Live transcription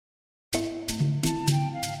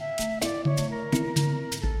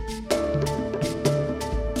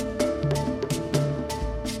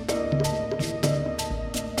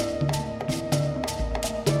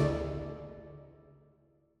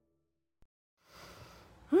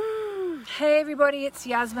Hey everybody, it's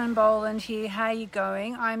Yasmin Boland here. How are you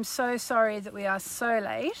going? I'm so sorry that we are so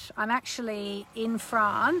late. I'm actually in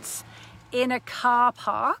France in a car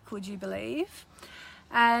park, would you believe?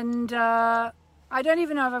 And I don't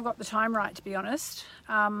even know if I've got the time right, to be honest.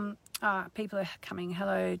 People are coming.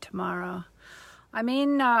 Hello, Tamara. I'm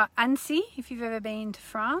in Annecy, if you've ever been to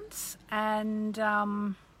France, and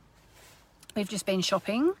we've just been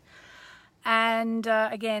shopping. And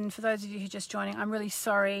again, for those of you who are just joining, I'm really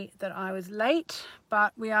sorry that I was late,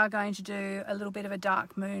 but we are going to do a little bit of a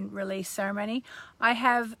dark moon release ceremony. I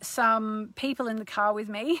have some people in the car with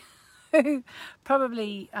me who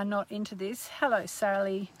probably are not into this. Hello,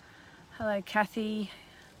 Sally. Hello, Kathy.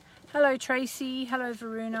 Hello, Tracy. Hello,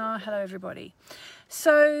 Varuna. Hello, everybody.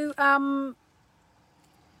 So,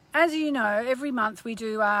 as you know, every month we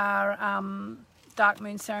do our dark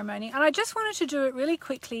moon ceremony, and I just wanted to do it really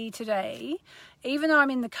quickly today, even though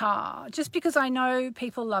I'm in the car, just because I know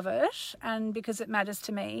people love it and because it matters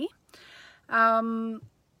to me to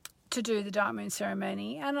do the dark moon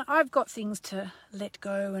ceremony, and I've got things to let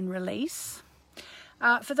go and release.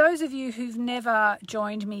 For those of you who've never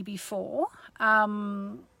joined me before,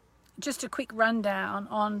 just a quick rundown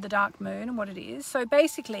on the dark moon and what it is. So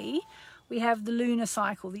basically we have the lunar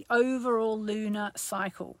cycle, the overall lunar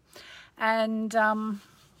cycle. And it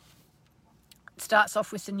starts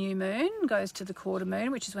off with the new moon, goes to the quarter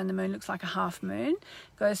moon, which is when the moon looks like a half moon,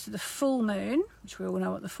 goes to the full moon, which we all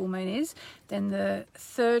know what the full moon is, then the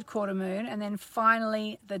third quarter moon, and then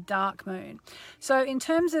finally the dark moon. So in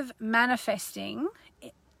terms of manifesting,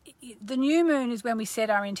 the new moon is when we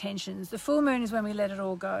set our intentions. The full moon is when we let it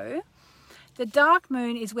all go. The dark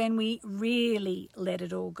moon is when we really let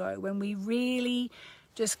it all go, when we really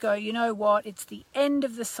just go, you know what, it's the end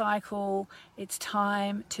of the cycle, it's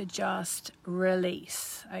time to just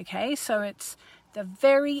release. Okay, so it's the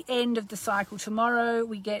very end of the cycle. Tomorrow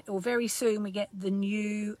we get, or very soon we get the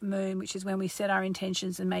new moon, which is when we set our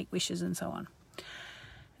intentions and make wishes and so on.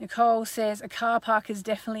 Nicole says a car park is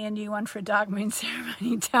definitely a new one for a dark moon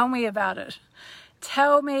ceremony. Tell me about it.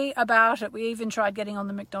 Tell me about it. We even tried getting on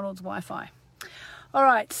the McDonald's Wi-Fi. All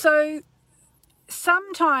right, so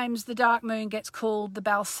sometimes the dark moon gets called the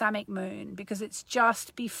balsamic moon because it's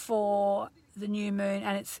just before the new moon,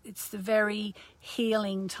 and it's the very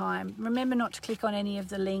healing time. Remember not to click on any of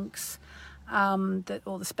the links that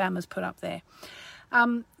all the spammers put up there.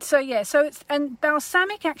 So it's, and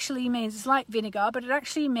balsamic actually means, it's like vinegar, but it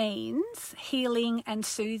actually means healing and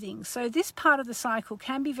soothing. So this part of the cycle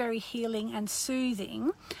can be very healing and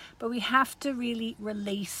soothing, but we have to really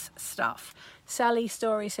release stuff. Sally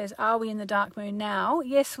Story says, are we in the dark moon now?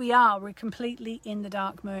 Yes, we are. We're completely in the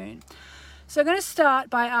dark moon. So I'm going to start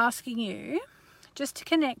by asking you just to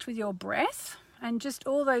connect with your breath, and just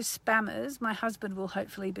all those spammers, my husband will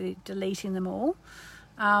hopefully be deleting them all.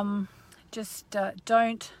 Just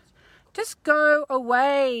go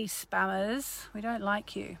away, spammers. We don't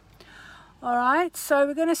like you. All right, so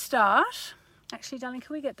we're going to start. Actually, darling,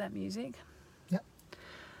 can we get that music? Yep.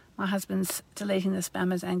 My husband's deleting the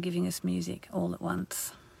spammers and giving us music all at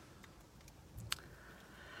once.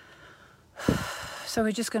 So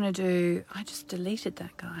we're just going to do, I just deleted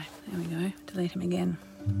that guy. There we go, delete him again.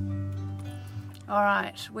 All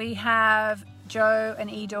right, we have Joe and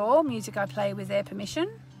Edor, music I play with their permission.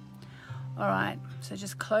 All right, so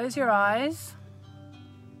just close your eyes,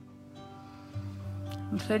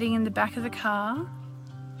 including in the back of the car.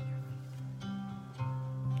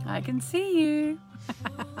 I can see you.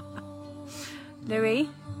 Louis,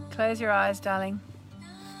 close your eyes, darling.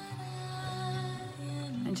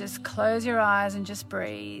 And just close your eyes and just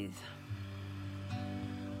breathe.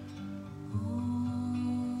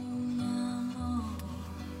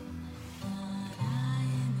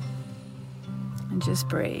 And just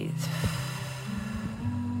breathe.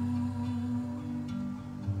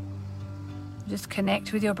 Just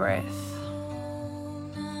connect with your breath.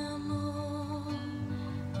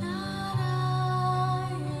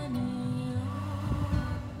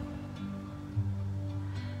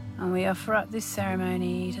 And we offer up this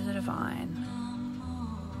ceremony to the divine.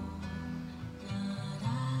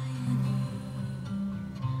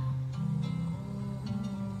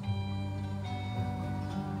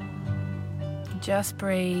 Just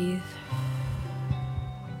breathe.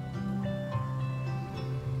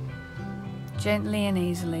 Gently and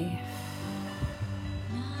easily.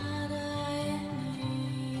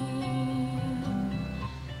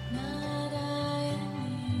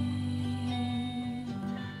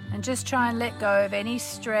 And just try and let go of any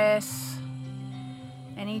stress,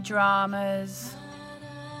 any dramas,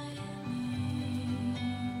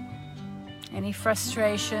 any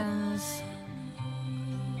frustrations,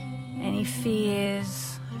 any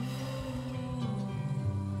fears.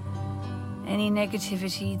 any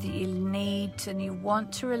negativity that you need and you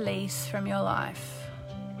want to release from your life.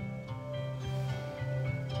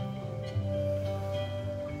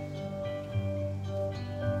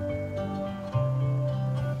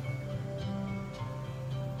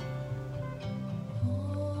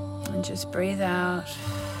 And just breathe out.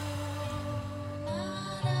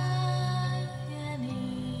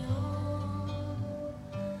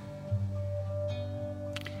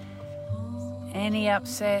 Any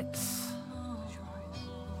upsets,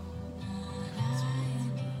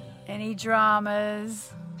 any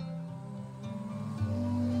dramas,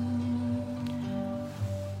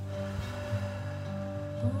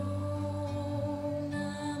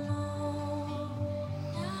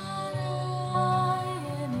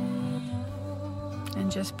 and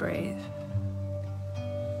just breathe.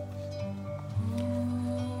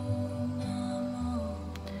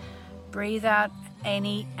 Breathe out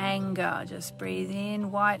any anger. Just breathe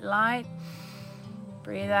in white light,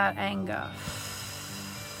 breathe out anger.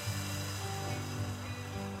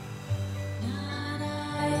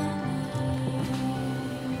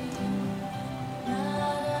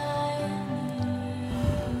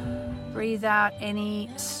 Breathe out any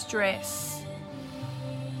stress.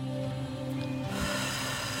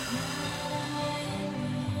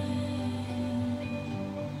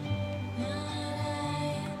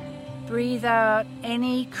 Breathe out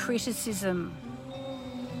any criticism.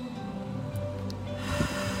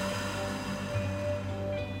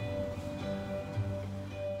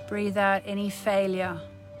 Breathe out any failure.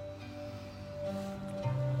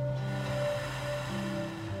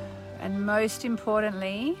 And most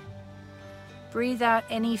importantly, breathe out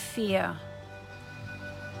any fear.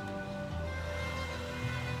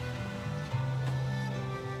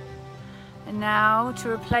 And now, to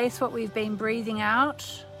replace what we've been breathing out,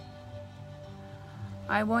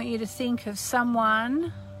 I want you to think of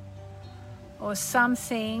someone or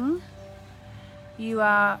something you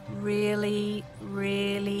are really,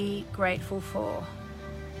 really grateful for.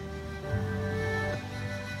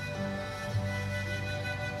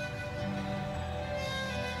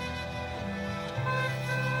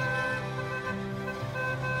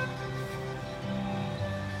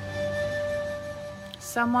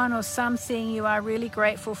 Someone or something you are really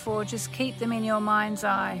grateful for, just keep them in your mind's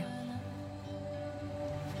eye.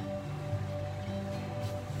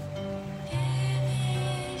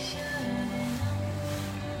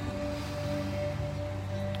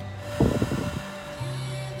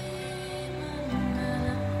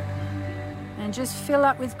 And just fill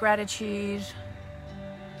up with gratitude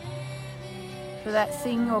for that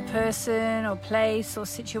thing or person or place or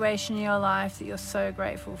situation in your life that you're so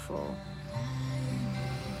grateful for.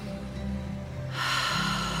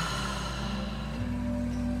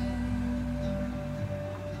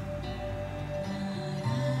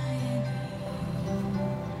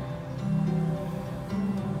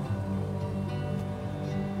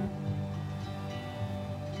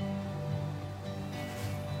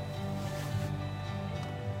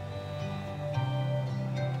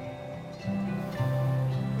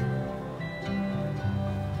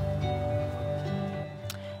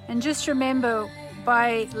 And just remember,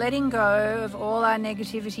 by letting go of all our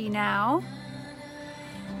negativity now,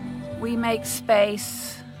 we make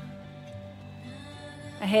space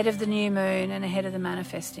ahead of the new moon and ahead of the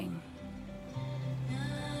manifesting.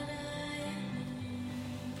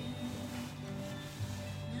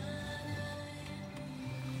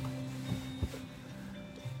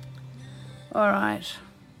 All right.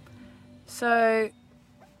 So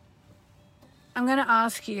I'm going to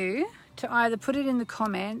ask you to either put it in the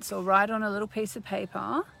comments or write on a little piece of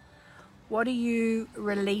paper. What are you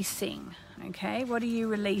releasing? Okay, what are you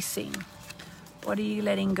releasing? What are you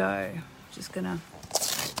letting go? Just gonna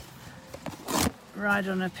write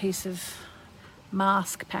on a piece of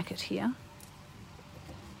mask packet here.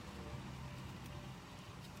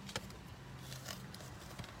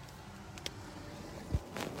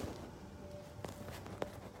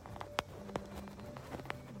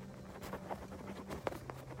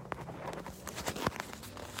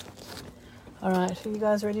 All right, are you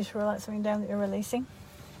guys ready to write something down that you're releasing?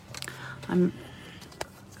 I'm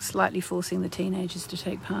slightly forcing the teenagers to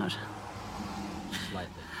take part.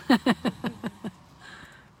 Slightly.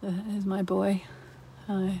 There's my boy.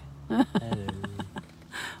 Hi. Hello.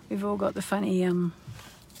 We've all got the funny... Are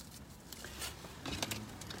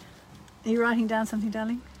you writing down something,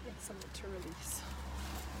 darling? Yeah, something to release.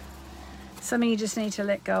 Something you just need to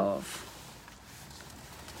let go of.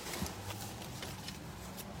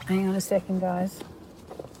 Hang on a second, guys.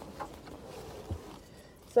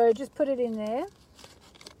 So just put it in there.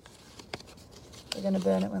 We're going to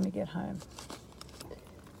burn it when we get home.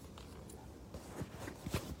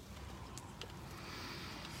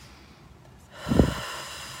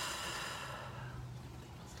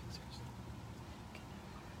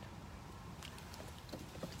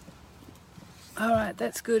 All right,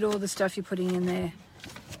 that's good, all the stuff you're putting in there.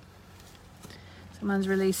 Someone's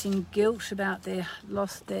releasing guilt about the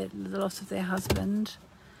loss of their husband,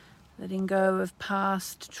 letting go of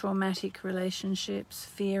past traumatic relationships,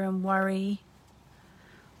 fear and worry,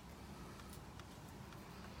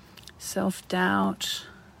 self-doubt,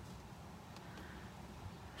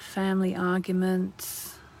 family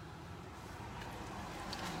arguments.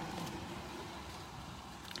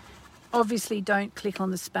 Obviously, don't click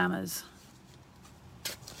on the spammers.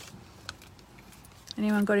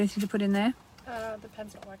 Anyone got anything to put in there? The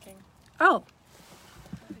pen's not working. Oh.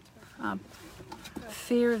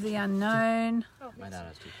 Fear of the unknown. Oh, My dad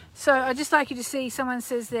has two. So I'd just like you to see, someone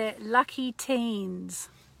says they're lucky teens.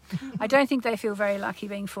 I don't think they feel very lucky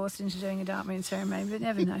being forced into doing a dark moon ceremony, but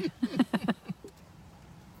never know.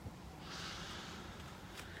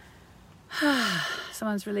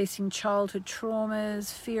 Someone's releasing childhood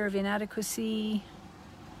traumas, fear of inadequacy,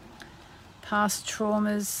 past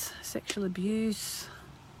traumas, sexual abuse.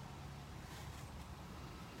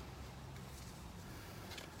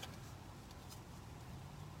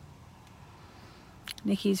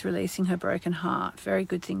 Nikki's releasing her broken heart. Very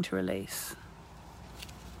good thing to release.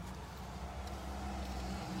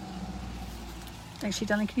 Actually,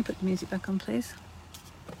 darling, can you put the music back on, please?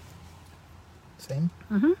 Same?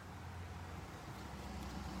 Mm-hmm.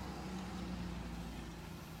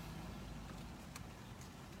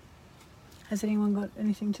 Has anyone got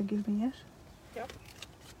anything to give me yet? Yep.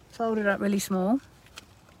 Fold it up really small.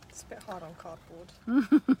 It's a bit hard on cardboard.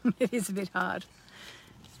 It is a bit hard.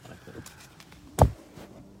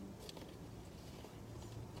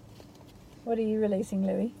 What are you releasing,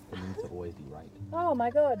 Louis? It means to always be right. Oh my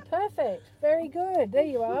God, perfect. Very good. There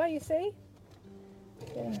you are, you see?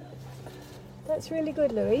 Yeah. That's really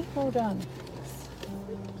good, Louis. Well done.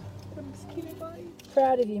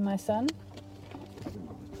 Proud of you, my son.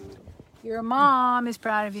 Your mom is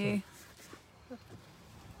proud of you.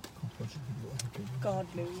 God,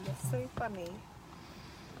 Louis, you're so funny.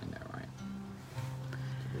 I know, right?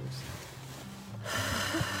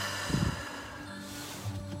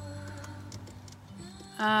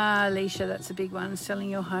 Alicia, that's a big one.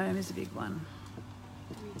 Selling your home is a big one.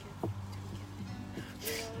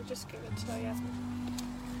 Yeah, just give it to Yasmin.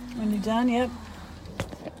 When you're done, yep.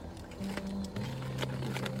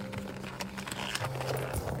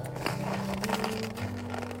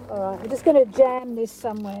 All right, we're just going to jam this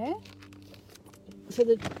somewhere for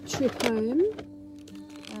the trip home.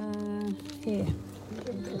 Here.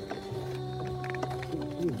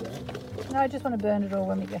 No, I just want to burn it all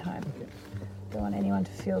when we get home. Don't want anyone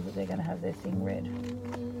to feel that they're going to have their thing red.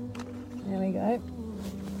 There we go.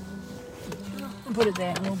 Put it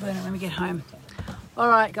there and we'll burn it when we get home. All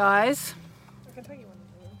right, guys. I can tell you one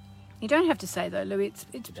of them. You don't have to say though, Louis.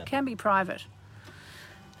 It can be private.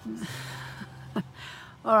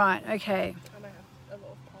 All right, okay. And I have a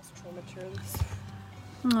lot of past trauma truths.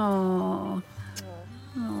 Oh.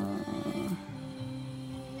 Oh. Oh.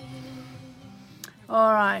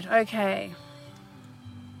 All right, okay.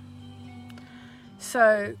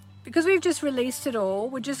 So, because we've just released it all,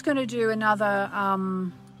 we're just going to do another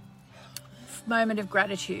moment of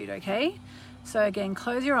gratitude, okay? So again,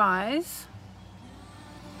 close your eyes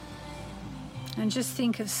and just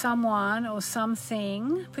think of someone or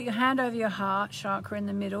something. Put your hand over your heart chakra in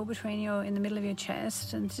the middle, in the middle of your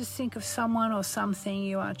chest, and just think of someone or something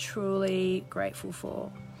you are truly grateful for.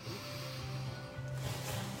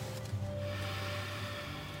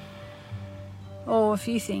 Or a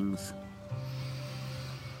few things.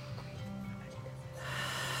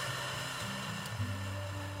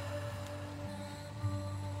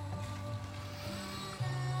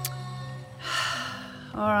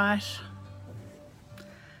 All right.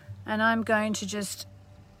 And I'm going to just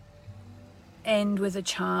end with a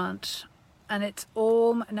chant. And it's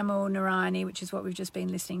Om Namo Narayani, which is what we've just been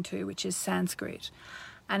listening to, which is Sanskrit.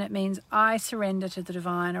 And it means I surrender to the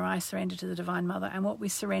divine, or I surrender to the Divine Mother. And what we're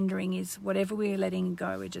surrendering is whatever we're letting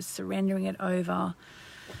go, we're just surrendering it over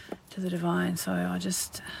to the divine. So I'll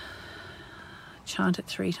just chant it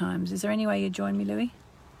 3 times. Is there any way you'd join me, Louis?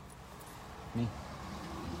 Me?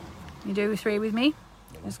 You do 3 with me?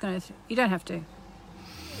 Just going to. You don't have to.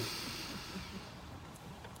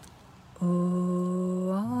 Om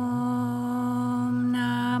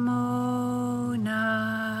Namo Narayani.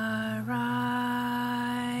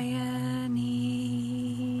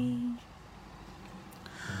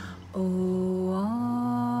 Om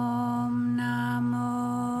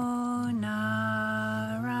Namo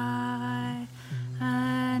Narayani.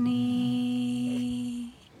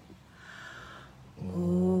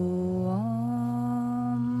 Om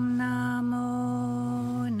Namo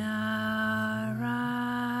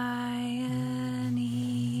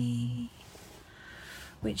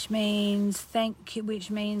which means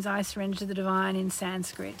I surrender to the divine in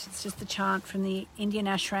Sanskrit. It's just the chant from the Indian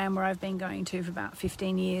ashram where I've been going to for about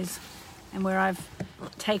 15 years and where I've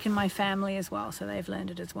taken my family as well, so they've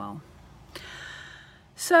learned it as well.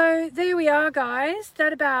 So there we are, guys.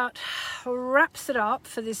 That about wraps it up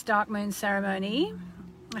for this dark moon ceremony.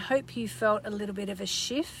 I hope you felt a little bit of a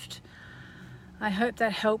shift. I hope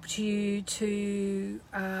that helped you to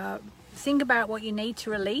think about what you need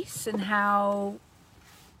to release and how...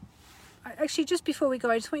 Actually, just before we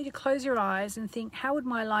go, I just want you to close your eyes and think, how would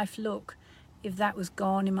my life look if that was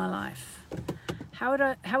gone in my life? How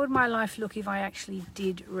would my life look if I actually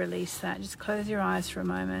did release that? Just close your eyes for a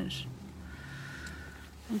moment.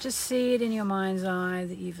 And just see it in your mind's eye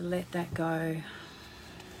that you've let that go.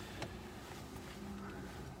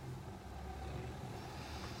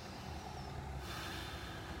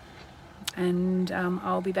 And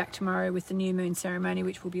I'll be back tomorrow with the new moon ceremony,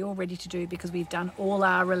 which we'll be all ready to do because we've done all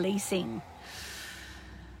our releasing.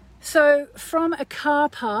 So from a car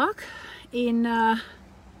park in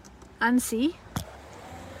Annecy,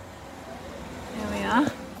 there we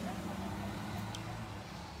are.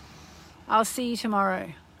 I'll see you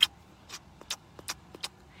tomorrow.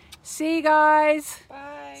 See you guys.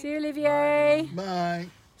 Bye. See you, Olivier. Bye.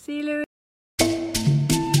 See you, Louis.